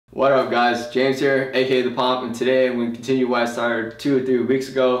What up guys, James here, aka the Pomp, and today I'm going to continue what I started 2 or 3 weeks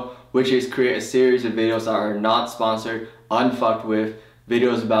ago, which is create a series of videos that are not sponsored, unfucked with,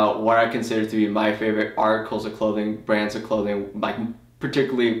 videos about what I consider to be my favorite articles of clothing, brands of clothing, like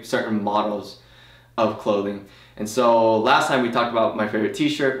particularly certain models of clothing. And so last time we talked about my favorite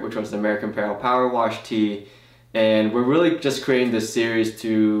t-shirt, which was the American Apparel Power Wash tee, and we're really just creating this series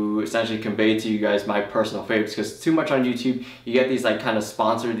to essentially convey to you guys my personal favorites, because too much on YouTube you get these like kind of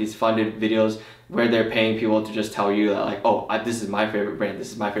sponsored, these funded videos where they're paying people to just tell you that like, oh, this is my favorite brand, this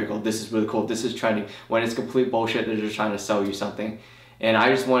is my favorite clothes, this is really cool, this is trending, when it's complete bullshit. They're just trying to sell you something. And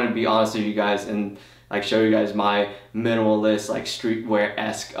I just want to be honest with you guys and like show you guys my minimalist, like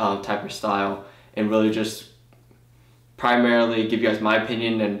streetwear-esque type of style, and really just primarily give you guys my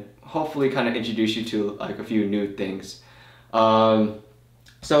opinion and hopefully kind of introduce you to like a few new things.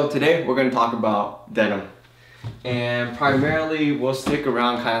 So today we're going to talk about denim, and primarily we'll stick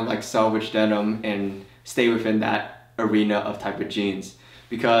around kind of like selvedge denim and stay within that arena of type of jeans,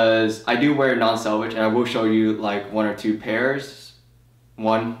 because I do wear non-selvedge, and I will show you like one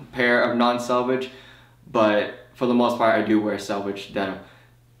pair of non-selvedge, but for the most part I do wear selvedge denim.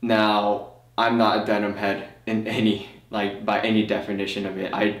 Now I'm not a denim head in any, like by any definition of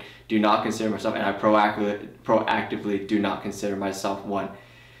it. I do not consider myself, and I proactively do not consider myself one,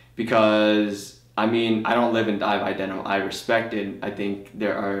 because I mean, I don't live and die by denim. I respect it. I think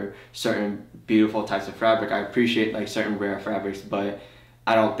there are certain beautiful types of fabric. I appreciate like certain rare fabrics, but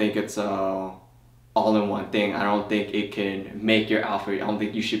I don't think it's a all-in-one thing. I don't think it can make your outfit. I don't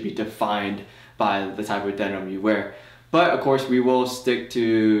think you should be defined by the type of denim you wear. But of course we will stick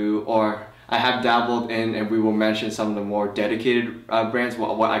to, or I have dabbled in, and we will mention some of the more dedicated brands,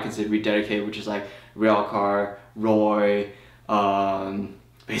 what I consider to be dedicated, which is like Railcar, Roy,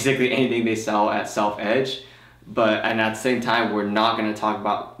 basically anything they sell at selvedge. And at the same time, we're not going to talk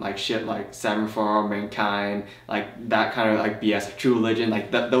about like shit like Seven for Mankind, like that kind of like BS, True Religion,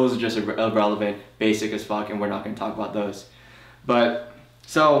 like those are just irrelevant, basic as fuck, and we're not going to talk about those. But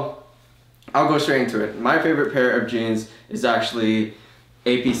so I'll go straight into it. My favorite pair of jeans is actually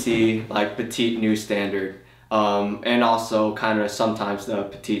A.P.C, like Petit New Standard, and also kind of sometimes the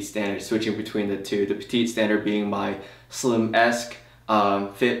Petit Standard, switching between the two. The Petit Standard being my slim-esque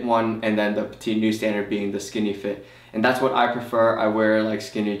fit one, and then the Petit New Standard being the skinny fit. And that's what I prefer. I wear like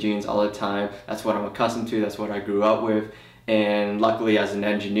skinny jeans all the time. That's what I'm accustomed to, that's what I grew up with, and luckily as an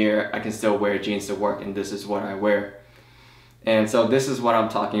engineer I can still wear jeans to work, and this is what I wear. And so this is what I'm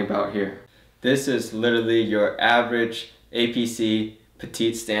talking about here. This is literally your average A.P.C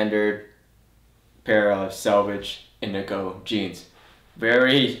Petit Standard pair of selvedge indigo jeans.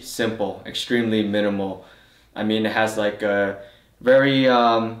 Very simple, extremely minimal. I mean, it has like a very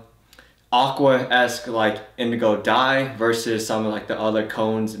aqua-esque like indigo dye versus some of like the other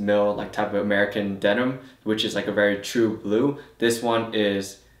Cones Mill like type of American denim, which is like a very true blue. This one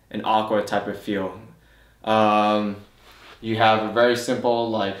is an aqua type of feel. You have a very simple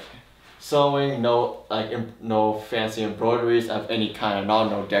like sewing, no fancy embroideries of any kind at all,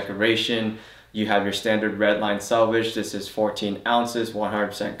 no decoration. You have your standard red line selvedge. This is 14 ounces,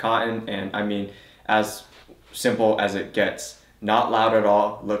 100% cotton, and I mean, as simple as it gets. Not loud at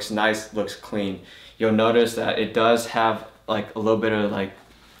all, looks nice, looks clean. You'll notice that it does have like a little bit of like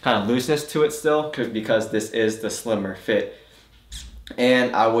kind of looseness to it still, because this is the slimmer fit.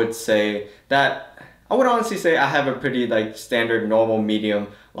 And I would say that, I would honestly say I have a pretty like standard normal medium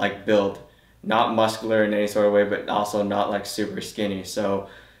like build, not muscular in any sort of way, but also not like super skinny. So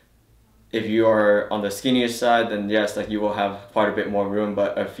if you are on the skinniest side, then yes, like you will have quite a bit more room.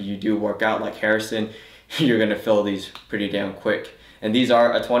 But if you do work out like Harrison, you're gonna fill these pretty damn quick. And these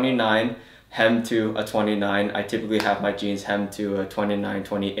are a 29 hem to a 29. I typically have my jeans hem to a 29,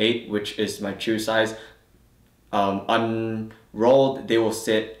 28, which is my true size. Unrolled, they will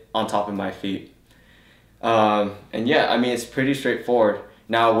sit on top of my feet. And yeah, I mean, it's pretty straightforward.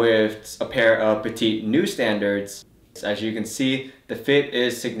 Now with a pair of Petit New Standards, as you can see, the fit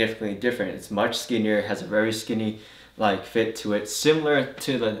is significantly different. It's much skinnier, has a very skinny like fit to it, similar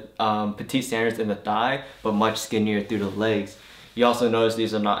to the Petit Standards in the thigh, but much skinnier through the legs. You also notice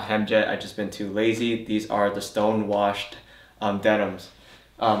these are not hemjet. I've just been too lazy. These are the stone washed denims.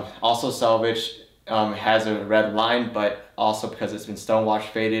 Also selvedge has a red line, but also because it's been stone washed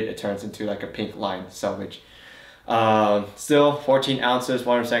faded, it turns into like a pink line selvedge. Still 14 ounces,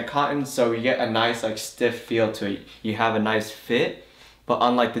 100% cotton, so you get a nice like stiff feel to it. You have a nice fit, but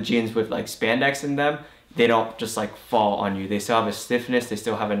unlike the jeans with like spandex in them, they don't just like fall on you. They still have a stiffness, they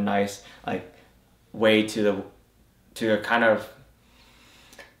still have a nice like way to a kind of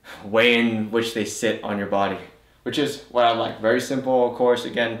way in which they sit on your body. which is what I like. Very simple, of course,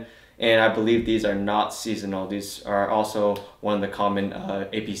 again, and I believe these are not seasonal. These are also one of the common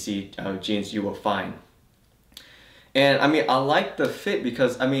A.P.C jeans you will find. And I mean, I like the fit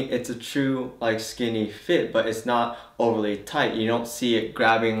because I mean, it's a true like skinny fit, but it's not overly tight. You don't see it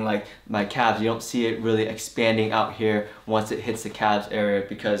grabbing like my calves. You don't see it really expanding out here once it hits the calves area,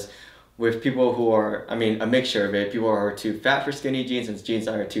 because with people who are, I mean, a mixture of it, people who are too fat for skinny jeans and jeans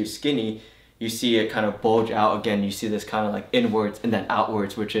that are too skinny, you see it kind of bulge out again. You see this kind of like inwards and then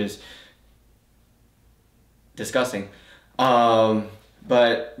outwards, which is disgusting.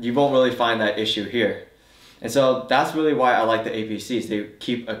 But you won't really find that issue here. And so that's really why I like the A.P.Cs. They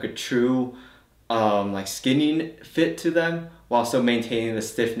keep a true like skinny fit to them while still maintaining the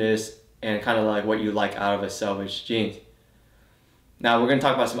stiffness and kind of like what you like out of a selvage jeans. Now we're going to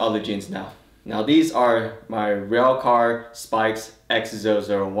talk about some other jeans now. Now these are my Railcar Spikes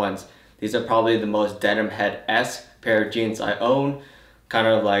X001s. These are probably the most denim head-esque pair of jeans I own. Kind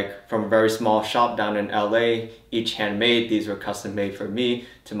of like from a very small shop down in LA, each handmade. These were custom made for me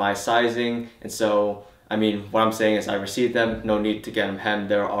to my sizing. And so, I mean, what I'm saying is I received them, no need to get them hemmed,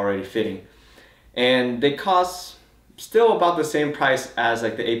 they're already fitting. And they cost still about the same price as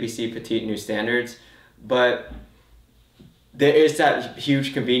like the A.P.C Petit New Standards, but there is that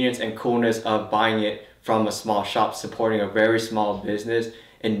huge convenience and coolness of buying it from a small shop, supporting a very small business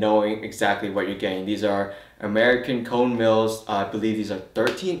and knowing exactly what you're getting. These are American cone mills. I believe these are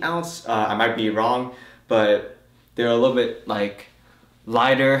 13 ounce. I might be wrong, but they're a little bit like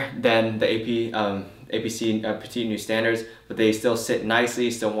lighter than the A.P.C Petit New Standards, but they still sit nicely,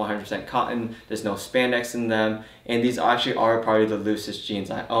 still 100% cotton. There's no spandex in them, and these actually are probably the loosest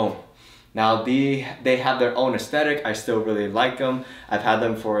jeans I own. Now they have their own aesthetic. I still really like them. I've had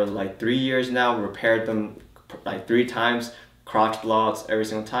them for like 3 years now, repaired them like 3 times, crotch blowouts every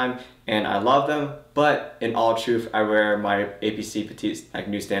single time, and I love them. But in all truth, I wear my A.P.C Petit like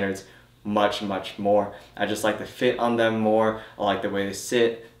New Standards much more. I just like the fit on them more. I like the way they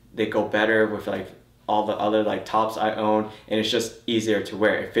sit. They go better with like all the other like tops I own, and it's just easier to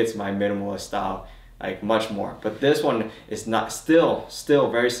wear. It fits my minimalist style like much more. But this one is not, still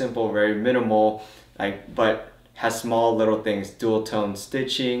very simple, very minimal, like, but has small little things, dual tone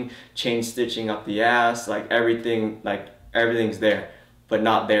stitching, chain stitching up the ass, like everything's there, but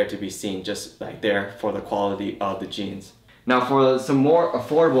not there to be seen, just like there for the quality of the jeans. Now for some more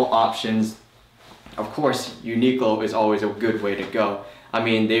affordable options, of course, Uniqlo is always a good way to go. I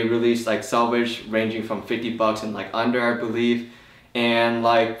mean, they release like selvage ranging from 50 bucks and like under, I believe. And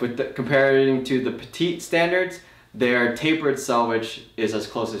like comparing to the Petite standards, their tapered selvage is as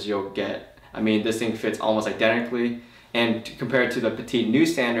close as you'll get. I mean, this thing fits almost identically. And compared to the Petite New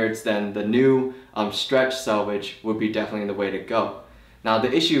Standards, then the new stretch selvage would be definitely the way to go. Now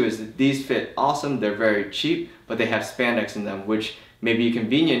the issue is that these fit awesome, they're very cheap, but they have spandex in them, which may be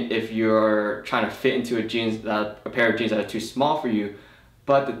convenient if you're trying to fit into a pair of jeans that are too small for you.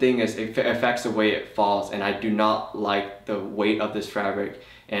 But the thing is, it affects the way it falls, and I do not like the weight of this fabric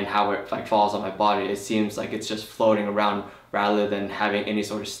and how it like falls on my body. It seems like it's just floating around rather than having any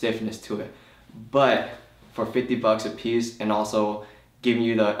sort of stiffness to it. But for 50 bucks a piece, and also giving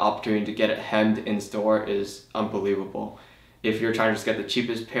you the opportunity to get it hemmed in store, is unbelievable. If you're trying to just get the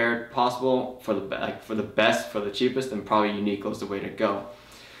cheapest pair possible for the cheapest, then probably Uniqlo is the way to go.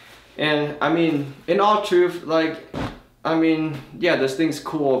 And I mean, in all truth, like, I mean, yeah, there's things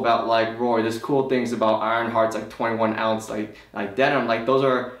cool about like Roy. There's cool things about Ironheart's like 21 ounce like denim. Like those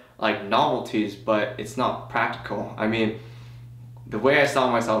are like novelties, but it's not practical. I mean, the way I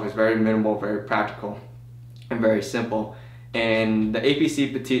style myself is very minimal, very practical, and very simple. And the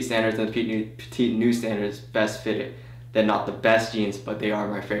A.P.C Petite Standards and the Petite New Standards best fit it. They're not the best jeans, but they are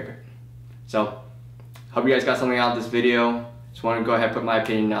my favorite. So, hope you guys got something out of this video. Just want to go ahead and put my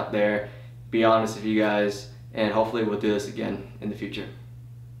opinion out there, be honest with you guys, and hopefully we'll do this again in the future.